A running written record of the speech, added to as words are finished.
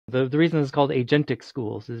The reason it's called Agentic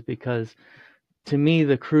Schools is because, to me,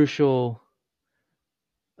 the crucial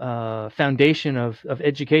foundation of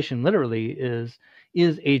education literally is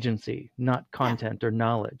agency, not content or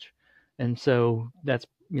knowledge. And so that's,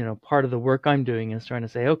 part of the work I'm doing is trying to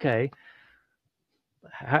say, okay,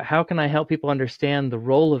 how can I help people understand the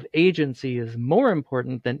role of agency is more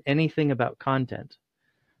important than anything about content,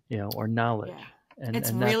 or knowledge. Yeah. And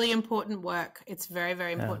it's really important work. It's very,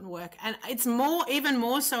 very important work. And it's even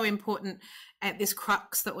more so important at this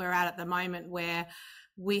crux that we're at the moment, where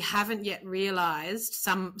we haven't yet realized,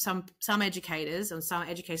 some educators and some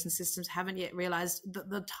education systems haven't yet realized that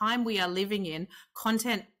the time we are living in,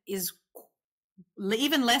 content is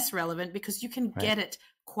even less relevant because you can get it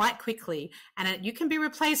quite quickly, and you can be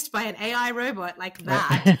replaced by an AI robot like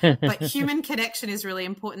that. But human connection is really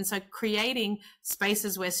important. So creating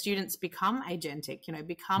spaces where students become agentic,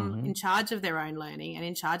 become in charge of their own learning and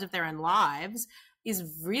in charge of their own lives is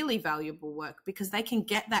really valuable work, because they can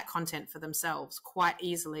get that content for themselves quite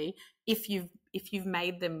easily if you've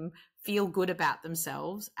made them feel good about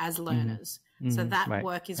themselves as learners. So that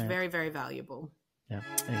work is very, very valuable. Yeah,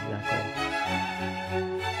 exactly.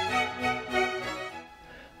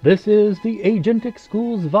 This is the Agentic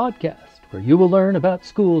Schools Podcast, where you will learn about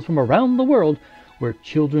schools from around the world where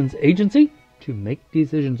children's agency to make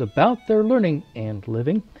decisions about their learning and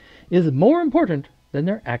living is more important than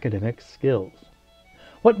their academic skills.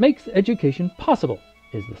 What makes education possible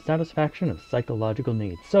is the satisfaction of psychological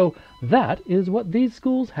needs. So that is what these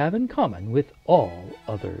schools have in common with all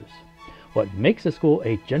others. What makes a school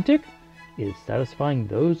agentic is satisfying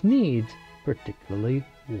those needs particularly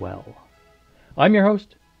well. I'm your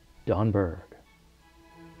host, Don Berg.